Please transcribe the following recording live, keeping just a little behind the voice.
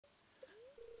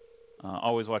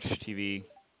Always watch TV.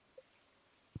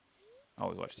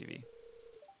 Always watch TV.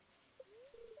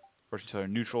 Fortune teller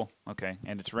neutral. Okay,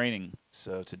 and it's raining,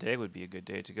 so today would be a good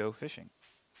day to go fishing.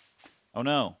 Oh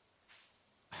no.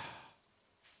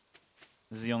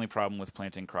 This is the only problem with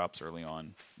planting crops early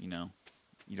on. You know,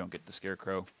 you don't get the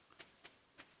scarecrow.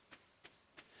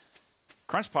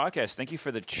 Crunch Podcast, thank you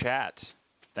for the chat.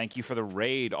 Thank you for the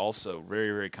raid also.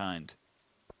 Very, very kind.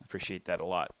 Appreciate that a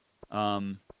lot.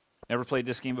 Never played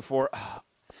this game before.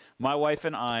 My wife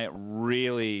and I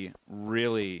really,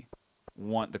 really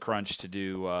want the Crunch to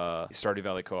do Stardew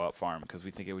Valley Co-op Farm because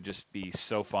we think it would just be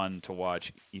so fun to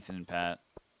watch Ethan and Pat.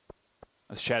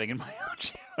 I was chatting in my own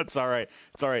channel. It's all right.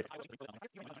 It's all right.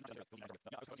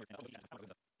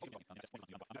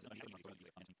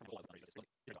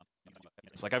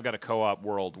 It's like I've got a co-op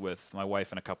world with my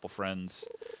wife and a couple friends,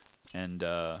 and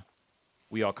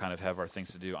we all kind of have our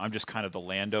things to do. I'm just kind of the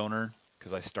landowner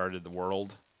because I started the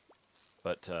world,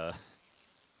 but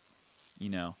you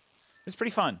know, it's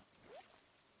pretty fun.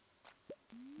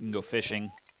 You can go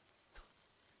fishing.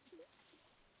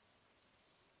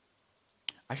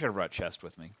 I should have brought a chest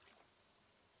with me,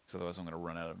 because otherwise I'm going to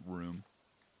run out of room.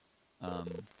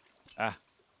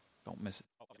 Don't miss it.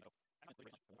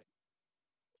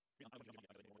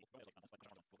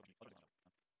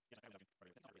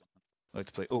 I like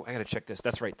to play. Oh, I got to check this.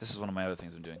 That's right. This is one of my other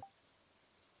things I'm doing.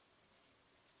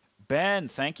 Ben,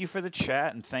 thank you for the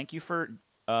chat, and thank you for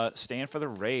staying for the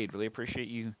raid. Really appreciate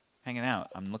you hanging out.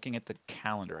 I'm looking at the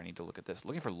calendar. I need to look at this.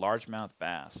 Looking for largemouth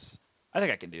bass. I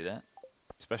think I can do that,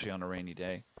 especially on a rainy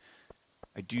day.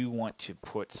 I do want to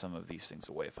put some of these things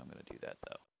away if I'm going to do that,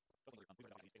 though.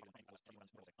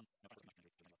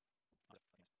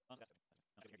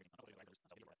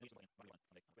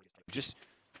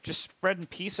 Just spreading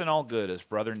peace and all good as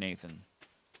Brother Nathan.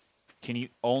 Can you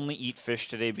only eat fish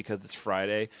today because it's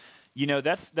Friday? You know,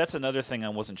 that's another thing I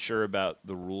wasn't sure about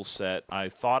the rule set. I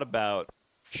thought about,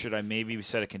 should I maybe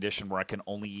set a condition where I can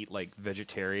only eat like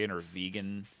vegetarian or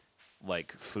vegan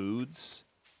like foods?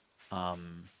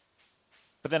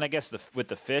 But then I guess with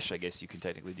the fish, I guess you can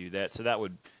technically do that. So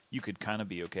you could kind of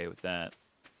be okay with that.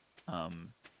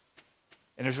 And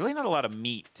there's really not a lot of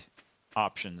meat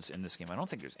options in this game. I don't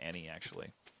think there's any actually.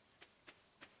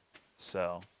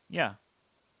 So yeah,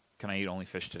 can I eat only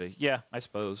fish today? Yeah, I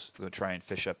suppose. I'm gonna try and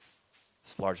fish up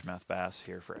this largemouth bass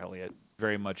here for Elliot.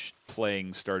 Very much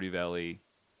playing Stardew Valley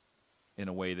in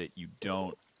a way that you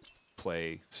don't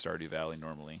play Stardew Valley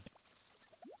normally.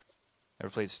 Never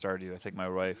played Stardew. I think my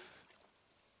wife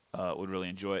would really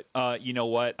enjoy it. You know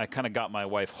what? I kind of got my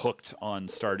wife hooked on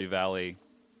Stardew Valley.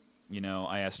 You know,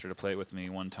 I asked her to play it with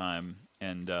me one time,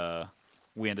 and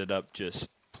we ended up just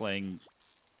playing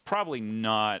probably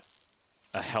not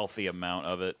a healthy amount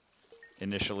of it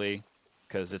initially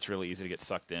because it's really easy to get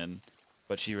sucked in,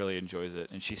 but she really enjoys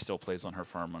it, and she still plays on her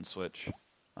farm on Switch.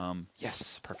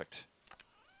 Yes, perfect.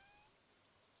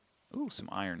 Ooh, some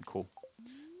iron, cool.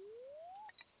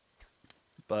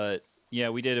 But yeah,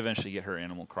 we did eventually get her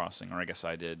Animal Crossing, or I guess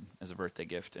I did, as a birthday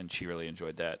gift, and she really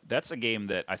enjoyed that. That's a game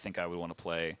that I think I would want to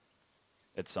play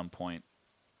at some point.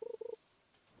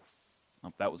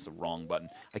 Oh, that was the wrong button.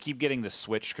 I keep getting the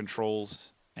Switch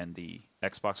controls and the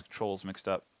Xbox controls mixed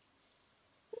up.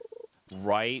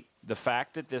 Right? The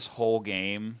fact that this whole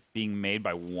game being made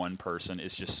by one person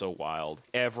is just so wild.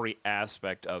 Every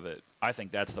aspect of it. I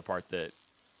think that's the part that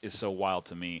is so wild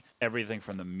to me. Everything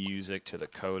from the music to the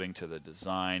coding to the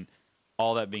design,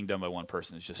 all that being done by one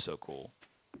person is just so cool.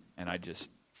 And I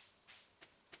just...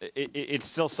 It's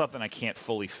still something I can't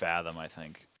fully fathom, I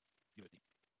think.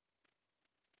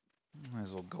 Might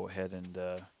as well go ahead and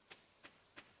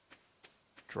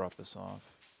drop this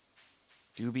off.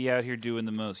 Doobie out here doing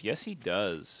the most. Yes, he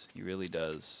does. He really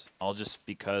does. All just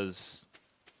because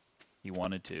he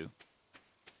wanted to.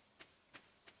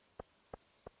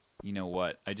 You know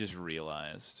what? I just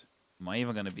realized. Am I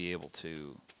even going to be able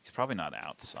to... He's probably not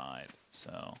outside,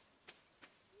 so...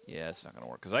 Yeah, it's not going to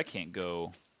work, because I can't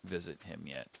go visit him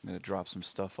yet. I'm going to drop some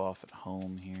stuff off at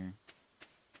home here.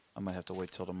 I might have to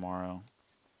wait till tomorrow.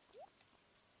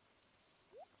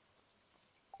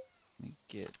 Let me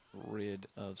get rid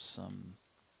of some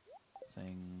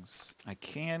things. I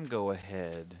can go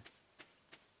ahead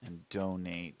and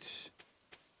donate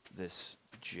this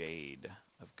jade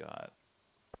I've got.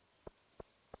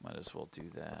 Might as well do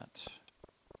that.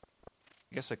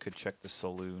 I guess I could check the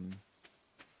saloon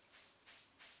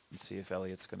and see if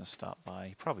Elliot's going to stop by.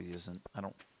 He probably isn't. I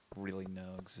don't really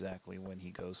know exactly when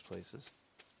he goes places.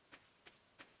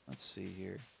 Let's see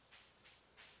here.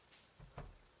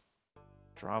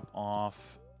 Drop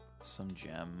off some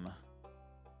gem.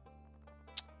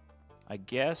 I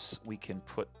guess we can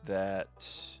put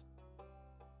that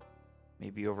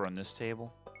Maybe over on this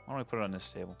table? Why don't we put it on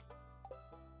this table?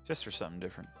 Just for something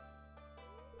different.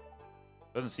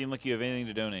 Doesn't seem like you have anything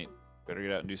to donate. Better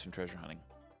get out and do some treasure hunting.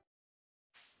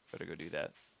 Better go do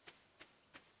that.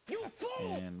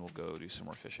 And we'll go do some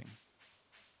more fishing.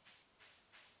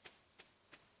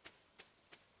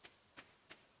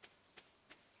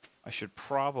 I should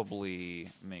probably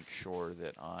make sure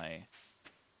that I...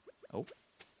 Oh.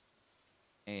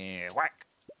 And whack!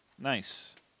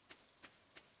 Nice.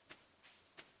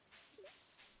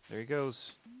 There he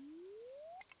goes.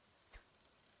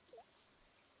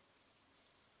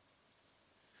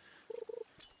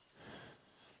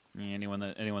 Yeah, anyone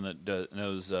that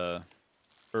knows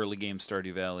early game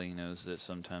Stardew Valley knows that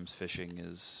sometimes fishing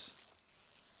is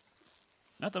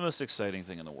not the most exciting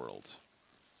thing in the world.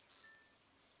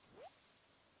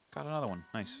 Got another one.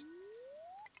 Nice.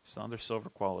 It's another silver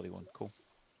quality one. Cool.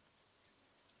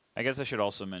 I guess I should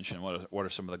also mention what are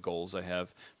some of the goals I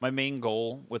have. My main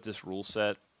goal with this rule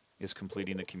set is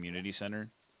completing the community center.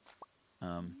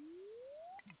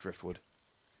 Driftwood.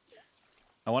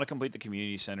 I want to complete the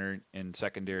community center, and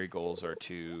secondary goals are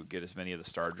to get as many of the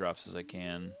star drops as I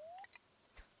can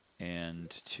and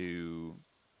to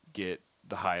get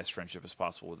the highest friendship as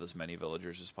possible with as many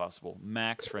villagers as possible.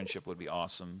 Max friendship would be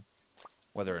awesome.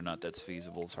 Whether or not that's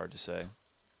feasible is hard to say.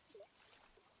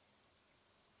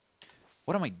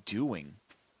 What am I doing?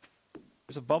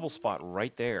 There's a bubble spot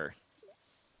right there.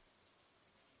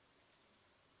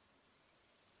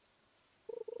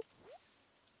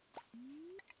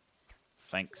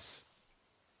 Thanks.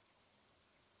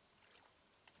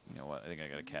 You know what? I think I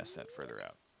gotta cast that further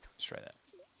out. Let's try that.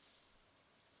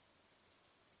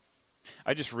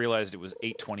 I just realized it was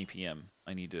 8:20 p.m.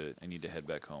 I need to head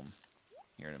back home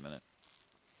here in a minute.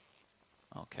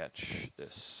 I'll catch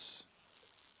this,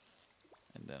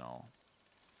 and then I'll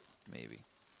maybe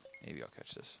I'll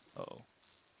catch this. Uh-oh.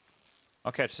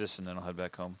 I'll catch this, and then I'll head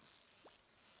back home.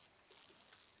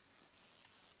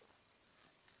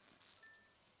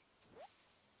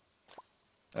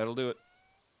 That'll do it.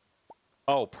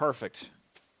 Oh, perfect.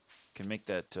 Can make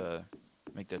that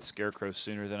scarecrow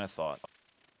sooner than I thought.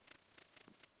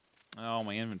 Oh,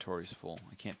 my inventory's full.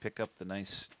 I can't pick up the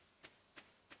nice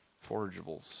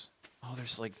forageables. Oh,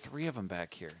 there's like 3 of them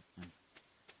back here.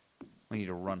 We need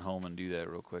to run home and do that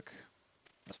real quick.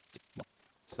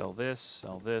 Sell this,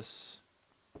 sell this.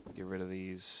 Get rid of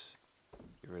these.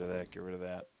 Get rid of that, get rid of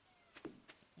that.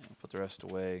 And put the rest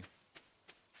away.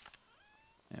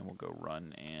 And we'll go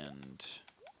run and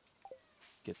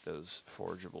get those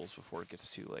forageables before it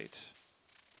gets too late.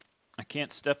 I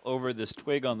can't step over this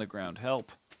twig on the ground.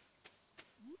 Help.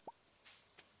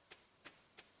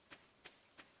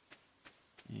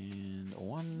 And a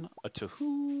 1, a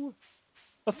 2,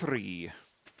 a 3.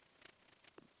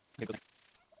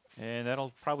 And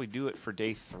that'll probably do it for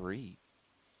day 3.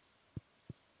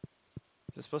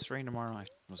 Is it supposed to rain tomorrow? I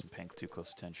wasn't paying too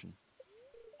close attention.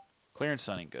 Clear and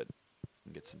sunny, good.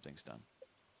 And get some things done.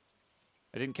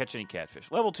 I didn't catch any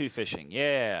catfish. Level 2 fishing,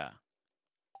 yeah!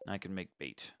 I can make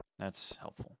bait. That's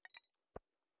helpful.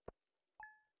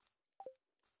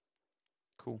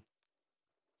 Cool.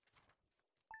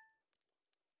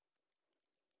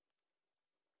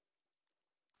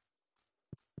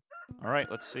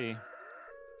 Alright, let's see.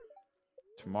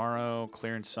 Tomorrow,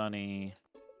 clear and sunny.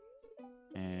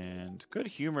 And good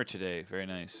humor today. Very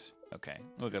nice. Okay,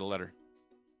 we'll get a letter.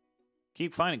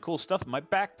 Keep finding cool stuff. My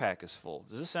backpack is full.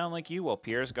 Does this sound like you? Well,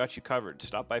 Pierre's got you covered.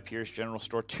 Stop by Pierre's General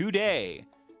Store today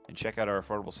and check out our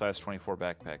affordable size 24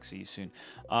 backpack. See you soon.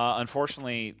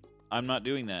 Unfortunately, I'm not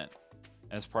doing that.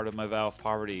 As part of my vow of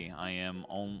poverty, I'm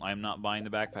not buying the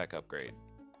backpack upgrade.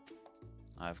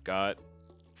 I've got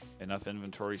enough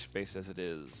inventory space as it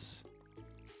is.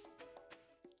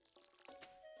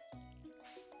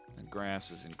 The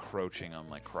grass is encroaching on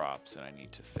my crops, and I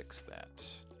need to fix that.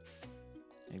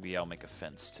 Maybe I'll make a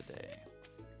fence today.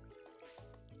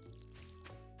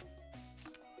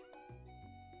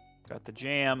 Got the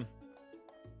jam.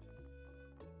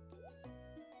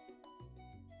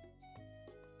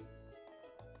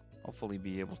 Hopefully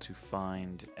be able to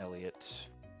find Elliot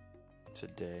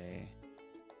today.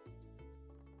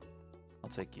 I'll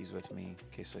take these with me in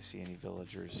case I see any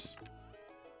villagers.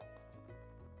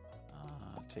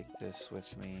 Take this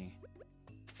with me.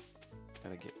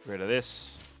 Gotta get rid of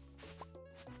this.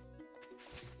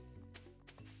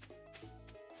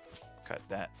 Cut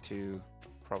that too.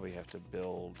 Probably have to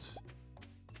build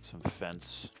some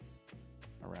fence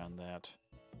around that.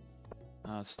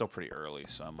 It's still pretty early,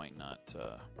 so I might not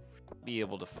be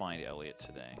able to find Elliot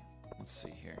today. Let's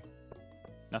see here.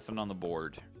 Nothing on the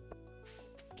board.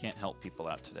 Can't help people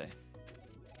out today.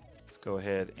 Let's go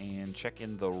ahead and check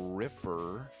in the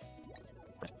river.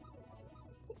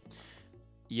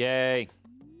 Yay!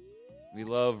 We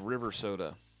love river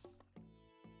soda.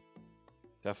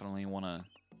 Definitely want to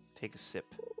take a sip.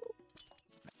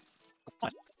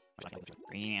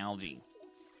 Green algae.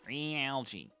 Green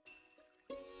algae.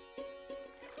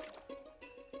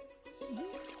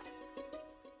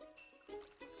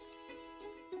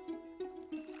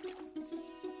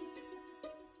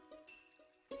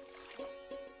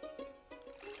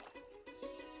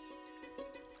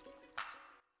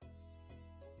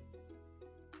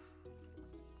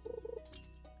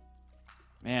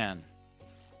 Man,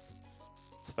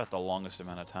 it's about the longest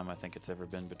amount of time I think it's ever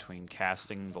been between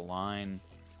casting the line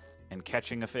and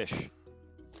catching a fish.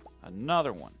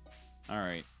 Another one.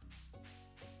 Alright.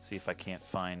 See if I can't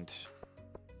find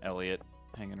Elliot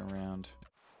hanging around.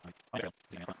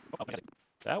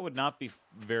 That would not be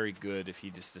very good if he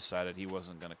just decided he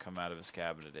wasn't going to come out of his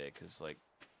cabin today, because, like,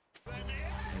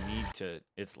 you need to...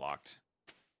 It's locked.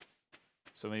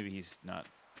 So maybe he's not...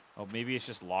 Oh, maybe it's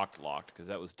just locked, because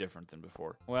that was different than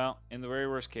before. Well, in the very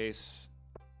worst case,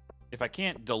 if I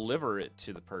can't deliver it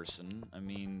to the person, I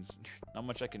mean, not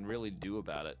much I can really do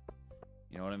about it.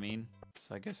 You know what I mean?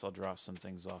 So I guess I'll drop some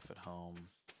things off at home.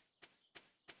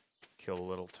 Kill a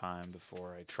little time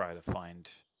before I try to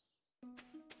find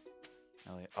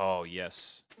Elliot. Oh,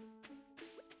 yes.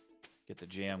 Get the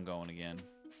jam going again.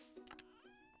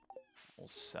 We'll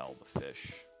sell the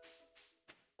fish.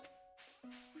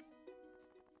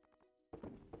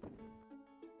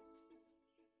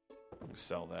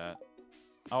 Sell that.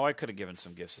 Oh, I could have given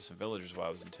some gifts to some villagers while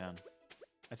I was in town.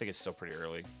 I think it's still pretty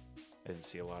early. I didn't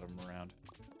see a lot of them around.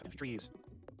 Trees.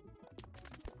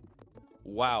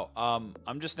 Wow.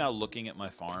 I'm just now looking at my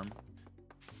farm,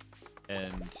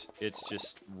 and it's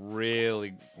just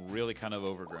really, really kind of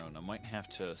overgrown. I might have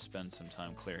to spend some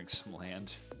time clearing some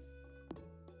land.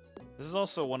 This is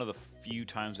also one of the few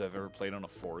times I've ever played on a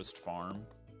forest farm.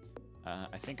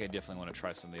 I think I definitely want to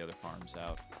try some of the other farms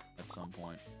out at some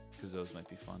point, because those might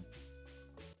be fun.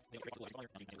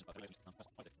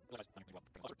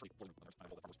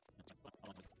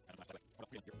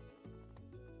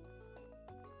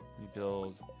 We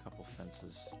build a couple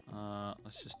fences.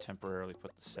 Let's just temporarily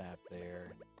put the sap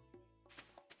there.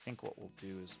 I think what we'll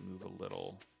do is move a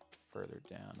little further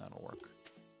down. That'll work.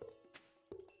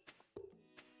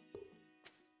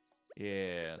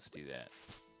 Yeah, let's do that.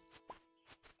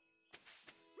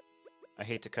 I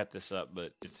hate to cut this up,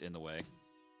 but it's in the way.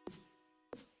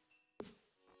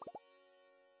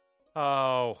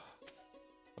 Oh.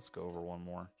 Let's go over one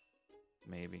more.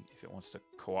 Maybe, if it wants to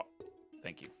co-op.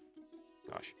 Thank you.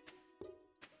 Gosh.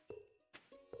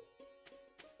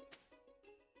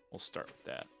 We'll start with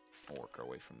that. We'll work our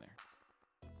way from there.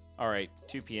 Alright,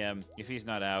 2 p.m. If he's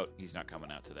not out, he's not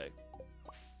coming out today.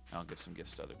 I'll give some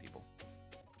gifts to other people.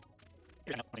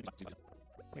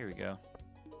 Here we go.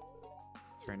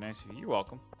 It's very nice of you. You're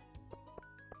welcome.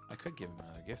 I could give him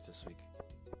another gift this week.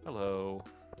 Hello.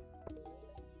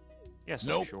 Yes,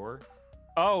 nope. I'm sure.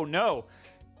 Oh, no!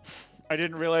 I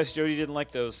didn't realize Jody didn't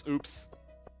like those. Oops.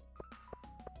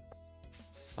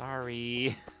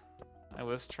 Sorry. I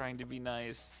was trying to be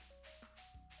nice.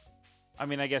 I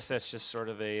mean, I guess that's just sort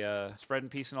of a spread in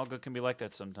peace and all good can be like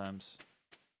that sometimes.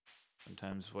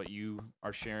 Sometimes what you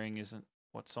are sharing isn't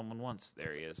what someone wants.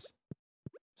 There he is.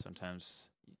 Sometimes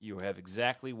you have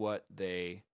exactly what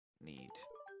they need.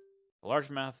 The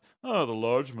largemouth. Ah, the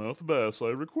largemouth bass I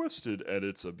requested, and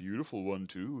it's a beautiful one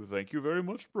too. Thank you very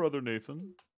much, Brother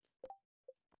Nathan.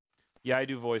 Yeah, I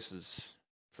do voices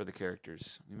for the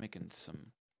characters. We're making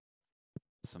some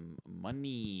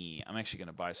money. I'm actually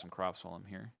gonna buy some crops while I'm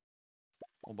here.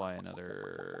 We'll buy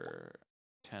another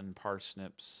 10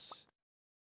 parsnips.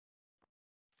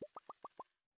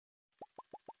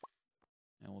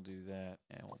 And we'll do that,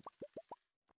 and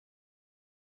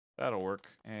that'll work.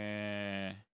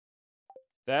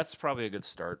 That's probably a good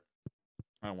start.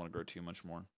 I don't want to grow too much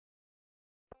more.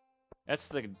 That's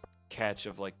the catch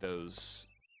of, like, those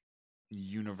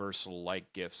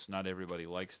universal-like gifts. Not everybody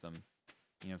likes them.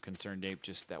 You know, Concerned Ape,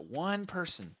 just that one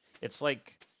person. It's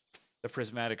like the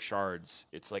prismatic shards.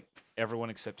 It's like everyone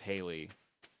except Haley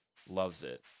loves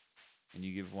it. And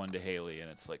you give one to Haley, and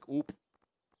it's like, oop.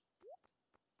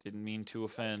 Didn't mean to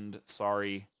offend.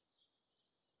 Sorry.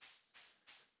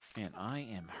 Man, I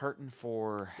am hurting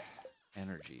for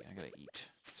energy. I gotta eat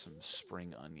some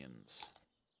spring onions.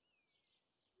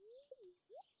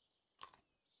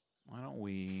 Why don't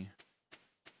we...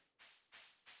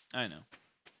 I know.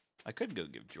 I could go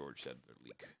give George that other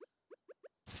leek.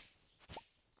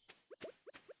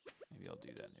 Maybe I'll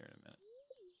do that here in a minute.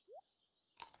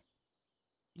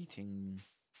 Eating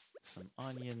some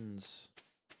onions.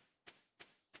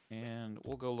 And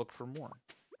we'll go look for more.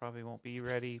 Probably won't be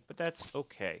ready, but that's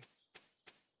okay.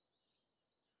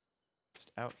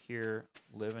 Just out here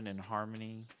living in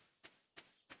harmony,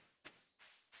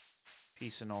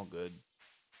 peace and all good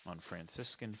on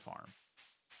Franciscan farm.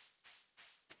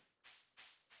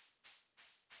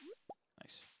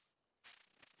 Nice.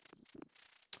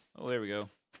 Oh, there we go.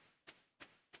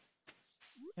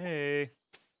 Hey.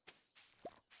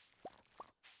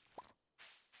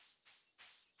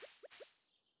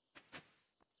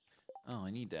 Oh,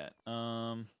 I need that.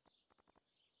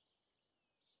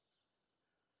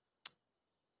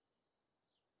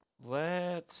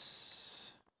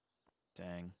 Let's...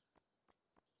 Dang.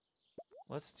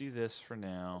 Let's do this for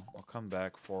now. I'll come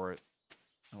back for it.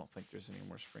 I don't think there's any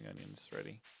more spring onions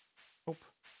ready. Nope.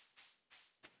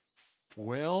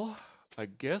 Well, I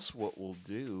guess what we'll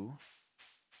do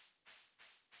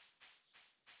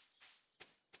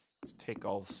is take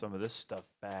some of this stuff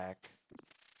back.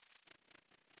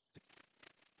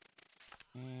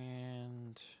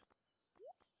 And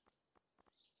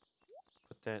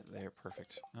put that there.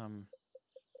 Perfect. I'm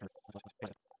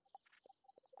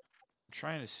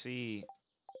trying to see,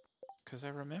 because I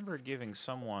remember giving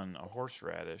someone a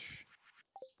horseradish,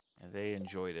 and they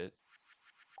enjoyed it.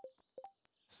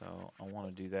 So I want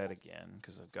to do that again,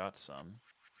 because I've got some.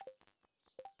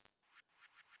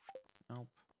 Nope.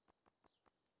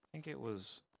 I think it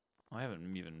was... I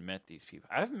haven't even met these people.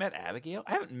 I haven't met Abigail.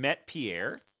 I haven't met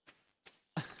Pierre.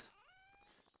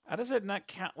 How does that not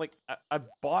count? Like, I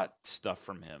bought stuff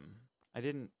from him. I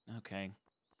didn't... Okay.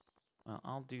 Well,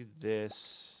 I'll do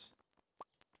this.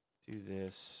 Do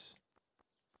this.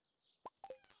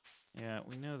 Yeah,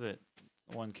 we know that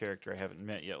one character I haven't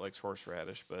met yet likes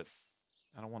horseradish, but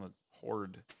I don't want to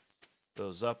hoard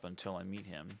those up until I meet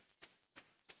him.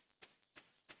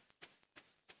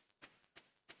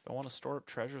 Don't want to store up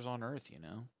treasures on Earth, you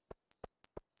know?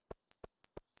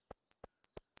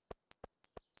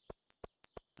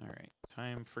 Alright,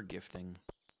 time for gifting.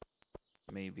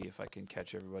 Maybe if I can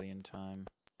catch everybody in time.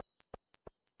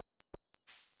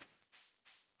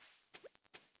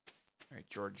 Alright,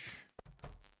 George.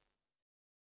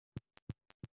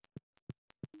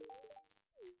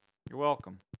 You're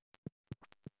welcome.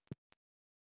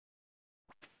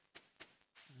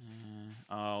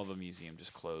 Oh, the museum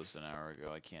just closed an hour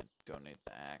ago. I can't donate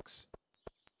the axe.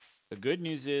 The good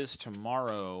news is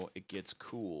tomorrow it gets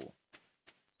cool.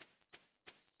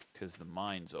 Because the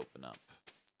mines open up.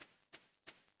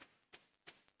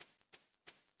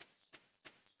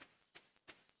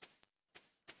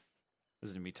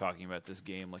 Listen to me talking about this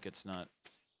game like it's not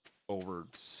over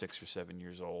 6 or 7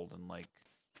 years old and like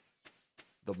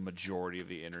the majority of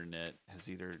the internet has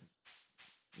either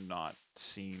not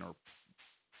seen or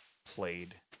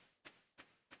played.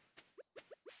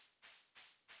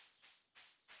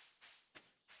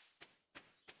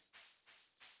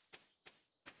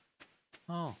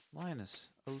 Oh,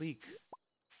 Linus, a leak.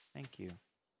 Thank you.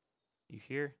 You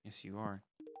here? Yes, you are.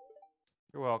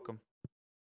 You're welcome.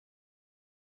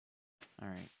 All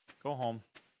right, go home.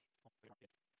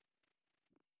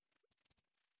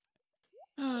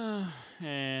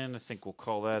 And I think we'll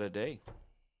call that a day.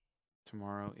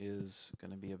 Tomorrow is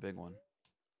going to be a big one.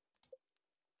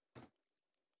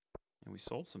 And we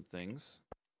sold some things,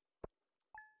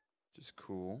 which is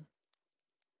cool.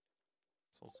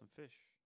 Sold some fish.